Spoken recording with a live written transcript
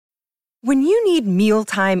When you need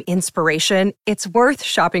mealtime inspiration, it's worth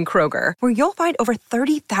shopping Kroger, where you'll find over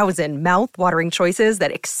 30,000 mouth-watering choices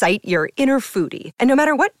that excite your inner foodie. And no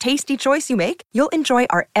matter what tasty choice you make, you'll enjoy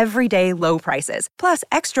our everyday low prices, plus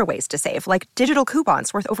extra ways to save, like digital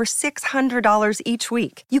coupons worth over $600 each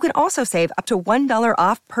week. You can also save up to $1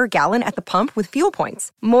 off per gallon at the pump with fuel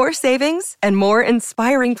points. More savings and more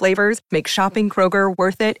inspiring flavors make shopping Kroger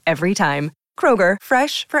worth it every time. Kroger,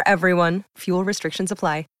 fresh for everyone. Fuel restrictions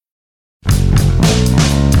apply.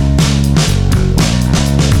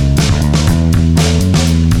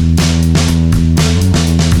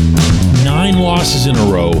 9 losses in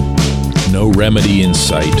a row, no remedy in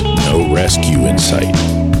sight, no rescue in sight.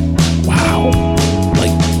 Wow.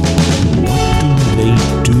 Like, what do they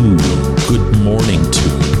do? Good morning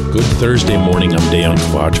to. Good Thursday morning. I'm Dejan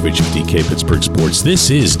Kovacevic of DK Pittsburgh Sports. This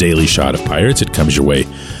is Daily Shot of Pirates. It comes your way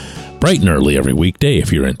bright and early every weekday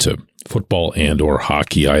if you're into football and or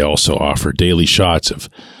hockey. I also offer daily shots of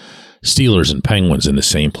Steelers and Penguins in the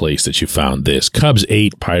same place that you found this. Cubs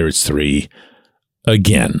 8, Pirates 3.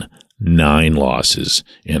 Again, 9 losses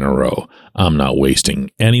in a row. I'm not wasting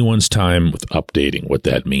anyone's time with updating what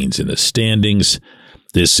that means in the standings.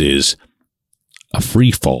 This is a free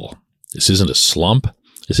fall. This isn't a slump.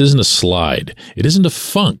 This isn't a slide. It isn't a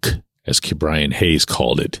funk, as Brian Hayes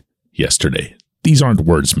called it yesterday. These aren't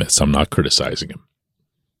wordsmiths. I'm not criticizing him.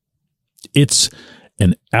 It's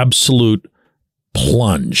an absolute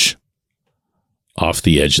plunge off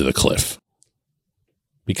the edge of the cliff.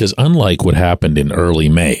 Because unlike what happened in early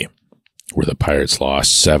May, where the Pirates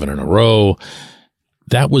lost 7 in a row,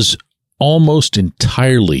 that was almost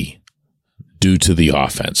entirely due to the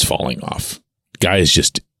offense falling off. Guys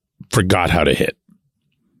just forgot how to hit.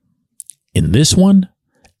 In this one,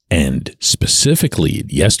 and specifically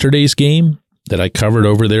yesterday's game that I covered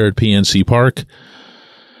over there at PNC Park,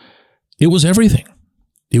 it was everything.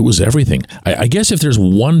 It was everything. I guess if there's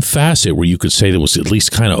one facet where you could say that was at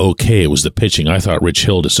least kind of okay, it was the pitching. I thought Rich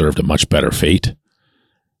Hill deserved a much better fate.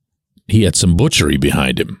 He had some butchery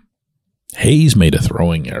behind him. Hayes made a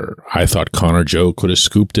throwing error. I thought Connor Joe could have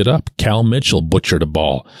scooped it up. Cal Mitchell butchered a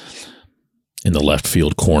ball in the left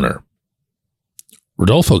field corner.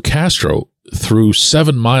 Rodolfo Castro threw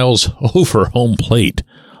 7 miles over home plate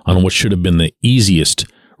on what should have been the easiest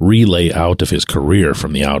relay out of his career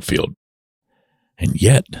from the outfield. And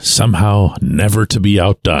yet, somehow, never to be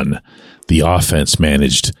outdone, the offense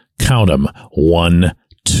managed, count 'em, 1,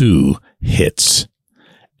 2 hits.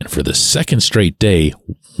 And for the second straight day,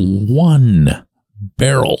 one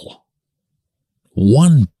barrel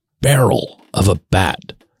of a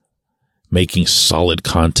bat making solid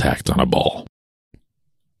contact on a ball.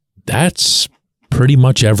 That's pretty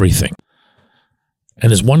much everything.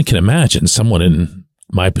 And as one can imagine, someone in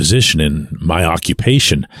my position, in my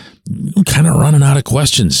occupation, kind of running out of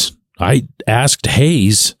questions. I asked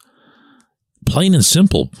Hayes, plain and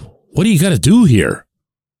simple, what do you got to do here?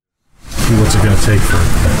 What's it going to take for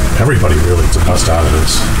everybody really to bust out of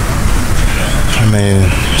this? I mean,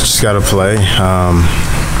 just got to play.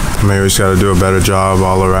 We just got to do a better job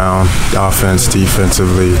all around, offense,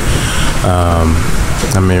 defensively.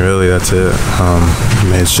 Really, that's it.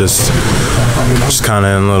 It's just kind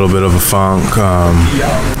of in a little bit of a funk.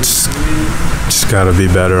 Just got to be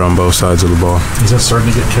better on both sides of the ball. Is that starting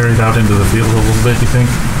to get carried out into the field a little bit, you think?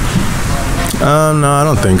 No, I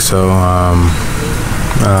don't think so.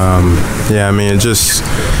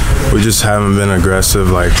 We just haven't been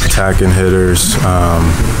aggressive, like attacking hitters.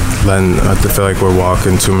 I feel like we're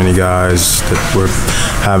walking too many guys. That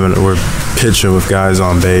we're pitching with guys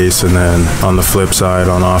on base, and then on the flip side,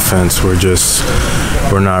 on offense, we're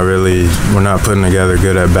not putting together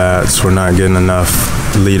good at bats. We're not getting enough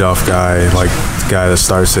leadoff guy that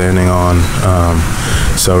starts the inning on.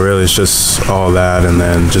 So really, it's just all that, and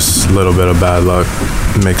then just a little bit of bad luck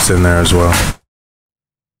mixed in there as well.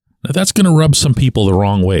 Now that's going to rub some people the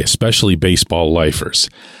wrong way, especially baseball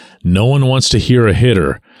lifers. No one wants to hear a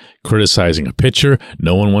hitter criticizing a pitcher.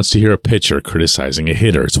 No one wants to hear a pitcher criticizing a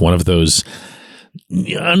hitter. It's one of those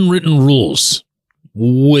unwritten rules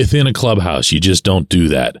within a clubhouse. You just don't do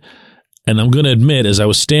that. And I'm going to admit, as I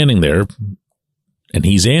was standing there and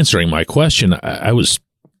he's answering my question, I was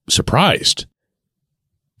surprised.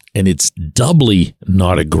 And it's doubly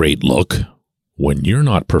not a great look when you're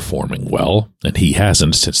not performing well, and he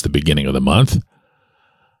hasn't since the beginning of the month,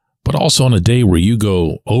 but also on a day where you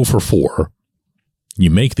go 0 for 4, you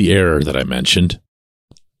make the error that I mentioned,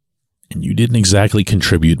 and you didn't exactly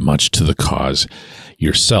contribute much to the cause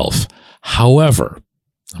yourself. However,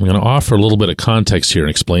 I'm going to offer a little bit of context here and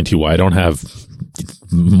explain to you why I don't have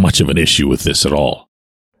much of an issue with this at all.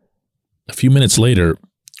 A few minutes later,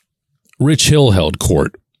 Rich Hill held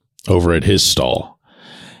court over at his stall.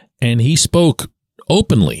 And he spoke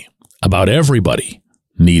openly about everybody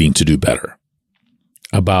needing to do better,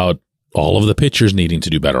 about all of the pitchers needing to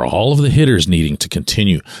do better, all of the hitters needing to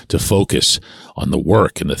continue to focus on the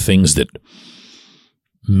work and the things that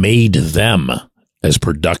made them as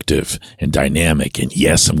productive and dynamic. And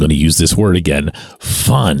yes, I'm going to use this word again,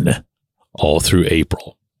 fun, all through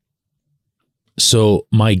April. So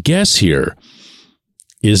my guess here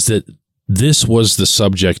is that this was the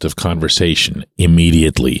subject of conversation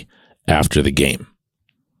immediately after the game.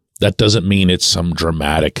 That doesn't mean it's some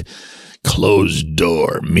dramatic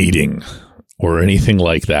closed-door meeting or anything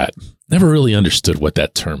like that. Never really understood what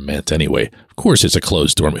that term meant anyway. Of course it's a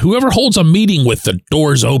closed door. Whoever holds a meeting with the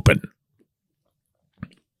doors open.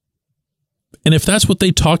 And if that's what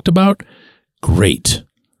they talked about, great.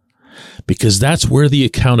 Because that's where the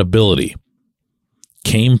accountability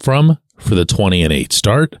came from for the 20-8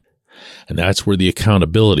 start. And that's where the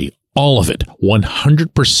accountability, all of it,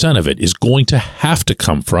 100% of it, is going to have to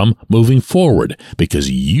come from moving forward.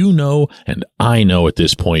 Because you know, and I know at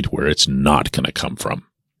this point where it's not going to come from.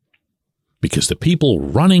 Because the people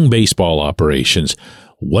running baseball operations,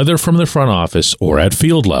 whether from the front office or at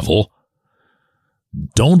field level,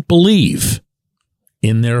 don't believe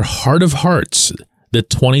in their heart of hearts that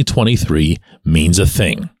 2023 means a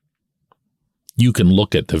thing. You can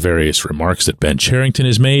look at the various remarks that Ben Cherington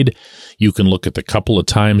has made. You can look at the couple of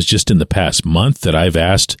times just in the past month that I've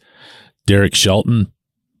asked Derek Shelton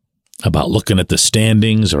about looking at the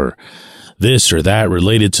standings or this or that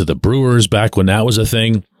related to the Brewers back when that was a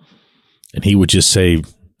thing. And he would just say,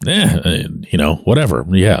 whatever.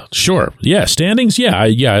 Yeah, sure. Yeah, standings? Yeah,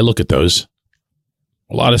 I look at those.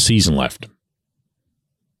 A lot of season left.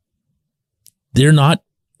 They're not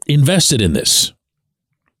invested in this.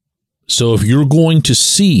 So if you're going to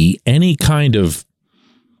see any kind of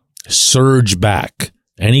surge back,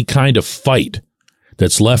 any kind of fight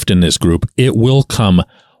that's left in this group, it will come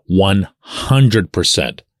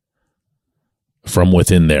 100% from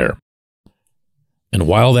within there. And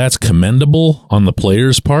while that's commendable on the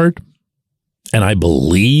players' part, and I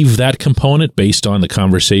believe that component based on the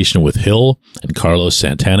conversation with Hill and Carlos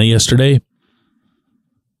Santana yesterday,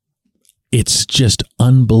 it's just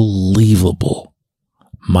unbelievable,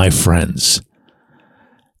 my friends,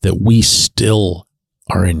 that we still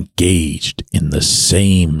are engaged in the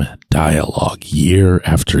same dialogue year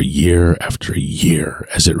after year after year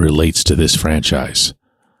as it relates to this franchise.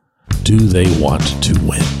 Do they want to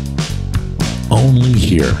win? Only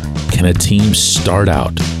here can a team start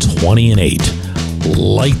out 20-8,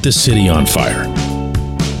 light the city on fire.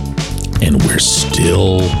 And we're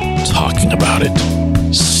still talking about it.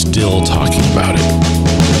 Still talking about it.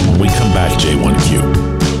 When we come back,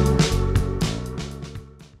 J1Q.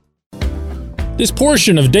 This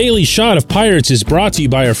portion of Daily Shot of Pirates is brought to you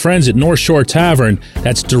by our friends at North Shore Tavern.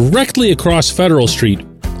 That's directly across Federal Street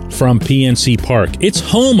from PNC Park. It's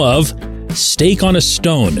home of Steak on a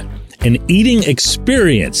Stone, an eating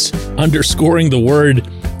experience, underscoring the word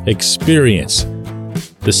experience.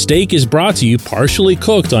 The steak is brought to you partially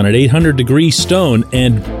cooked on an 800-degree stone,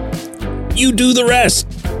 and you do the rest.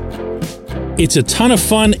 It's a ton of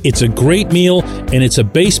fun, it's a great meal, and it's a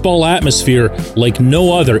baseball atmosphere like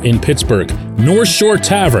no other in Pittsburgh. North Shore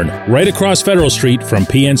Tavern, right across Federal Street from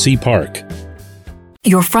PNC Park.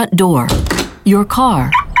 Your front door, your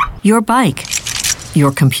car, your bike,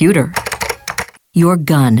 your computer, your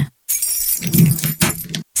gun.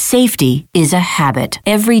 Safety is a habit.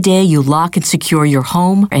 Every day you lock and secure your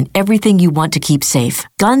home and everything you want to keep safe.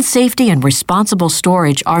 Gun safety and responsible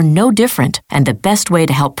storage are no different and the best way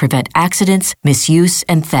to help prevent accidents, misuse,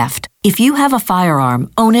 and theft. If you have a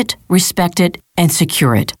firearm, own it, respect it, and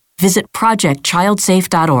secure it. Visit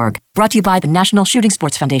ProjectChildSafe.org. Brought to you by the National Shooting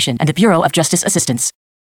Sports Foundation and the Bureau of Justice Assistance.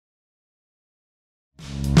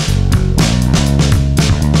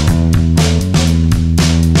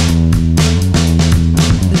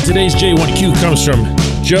 Today's J1Q comes from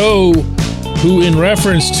Joe, who, in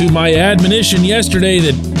reference to my admonition yesterday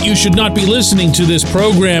that you should not be listening to this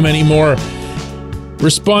program anymore,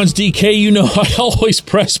 responds, DK, you know I always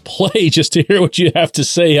press play just to hear what you have to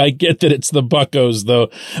say. I get that it's the Buccos, though.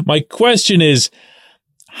 My question is,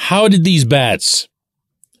 how did these bats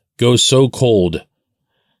go so cold,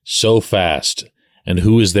 so fast, and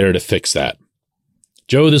who is there to fix that?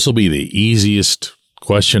 Joe, this will be the easiest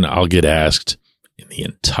question I'll get asked in the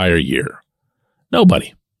entire year.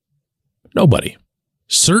 Nobody.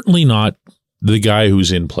 Certainly not the guy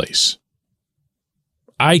who's in place.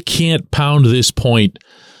 I can't pound this point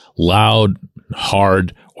loud,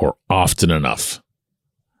 hard, or often enough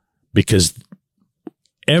because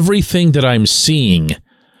everything that I'm seeing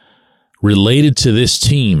related to this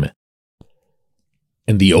team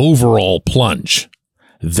and the overall plunge,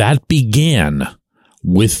 that began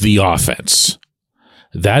with the offense.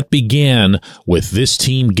 That began with this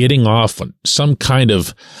team getting off on some kind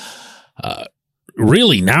of,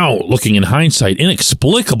 really now looking in hindsight,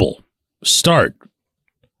 inexplicable start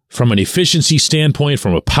from an efficiency standpoint,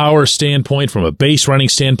 from a power standpoint, from a base running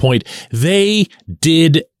standpoint. They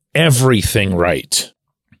did everything right.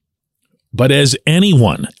 But as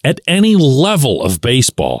anyone at any level of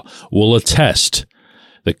baseball will attest,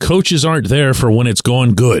 the coaches aren't there for when it's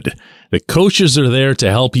going good. The coaches are there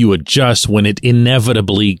to help you adjust when it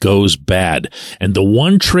inevitably goes bad. And the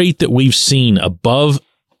one trait that we've seen above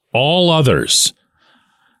all others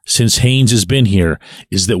since Haynes has been here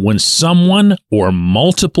is that when someone or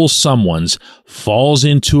multiple someones falls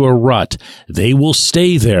into a rut, they will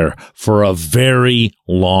stay there for a very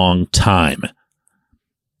long time.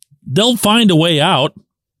 They'll find a way out,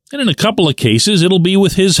 and in a couple of cases, it'll be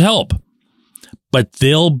with his help. But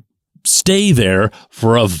they'll stay there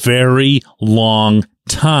for a very long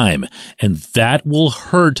time, and that will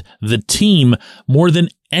hurt the team more than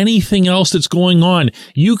anything else that's going on.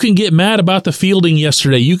 You can get mad about the fielding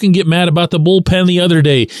yesterday. You can get mad about the bullpen the other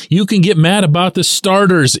day. You can get mad about the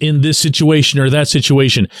starters in this situation or that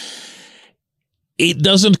situation. It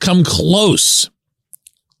doesn't come close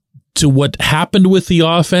to what happened with the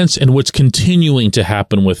offense and what's continuing to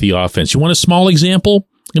happen with the offense. You want a small example?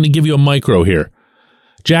 I'm going to give you a micro here.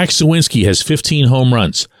 Jack Suwinski has 15 home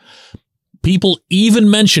runs. People even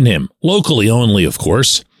mention him, locally only, of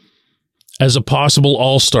course, as a possible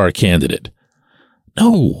all-star candidate.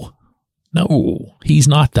 No, he's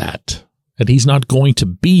not that. And he's not going to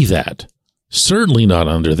be that. Certainly not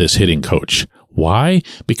under this hitting coach. Why?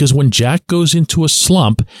 Because when Jack goes into a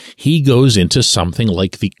slump, he goes into something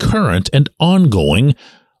like the current and ongoing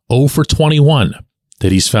 0 for 21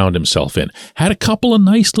 that he's found himself in. Had a couple of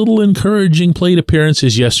nice little encouraging plate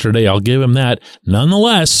appearances yesterday. I'll give him that.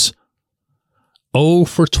 Nonetheless, 0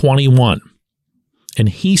 for 21. And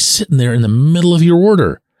he's sitting there in the middle of your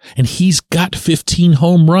order. And he's got 15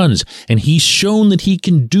 home runs. And he's shown that he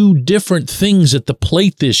can do different things at the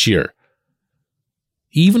plate this year.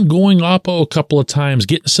 Even going oppo a couple of times,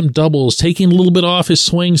 getting some doubles, taking a little bit off his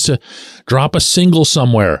swings to drop a single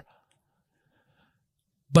somewhere.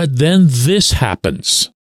 But then this happens.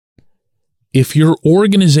 If your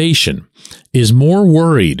organization is more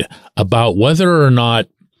worried about whether or not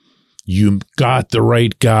you got the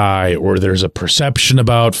right guy, or there's a perception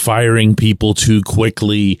about firing people too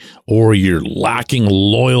quickly, or you're lacking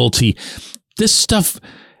loyalty, this stuff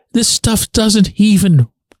doesn't even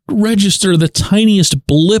register the tiniest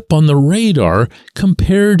blip on the radar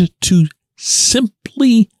compared to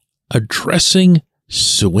simply addressing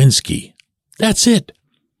Suwinski. That's it.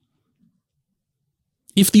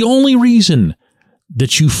 If the only reason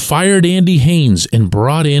that you fired Andy Haynes and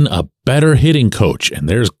brought in a better hitting coach, and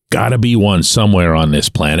there's got to be one somewhere on this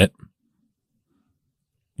planet,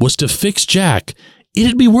 was to fix Jack,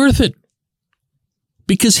 it'd be worth it.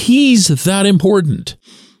 Because he's that important.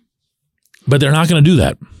 But they're not going to do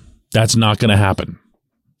that. That's not going to happen.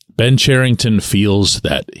 Ben Cherington feels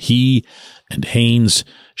that he and Haynes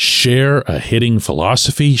share a hitting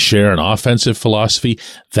philosophy, share an offensive philosophy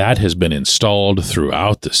that has been installed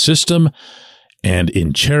throughout the system. And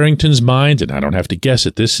in Cherington's mind, and I don't have to guess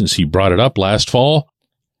at this since he brought it up last fall,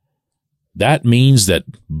 that means that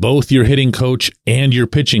both your hitting coach and your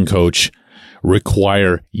pitching coach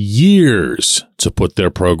require years to put their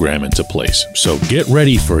program into place. So get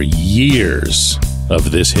ready for years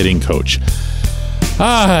of this hitting coach.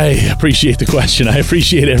 I appreciate the question. I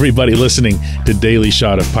appreciate everybody listening to Daily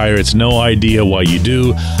Shot of Pirates. No idea why you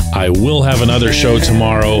do. I will have another show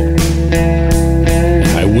tomorrow.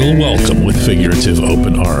 I will welcome with figurative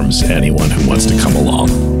open arms anyone who wants to come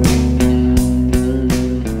along.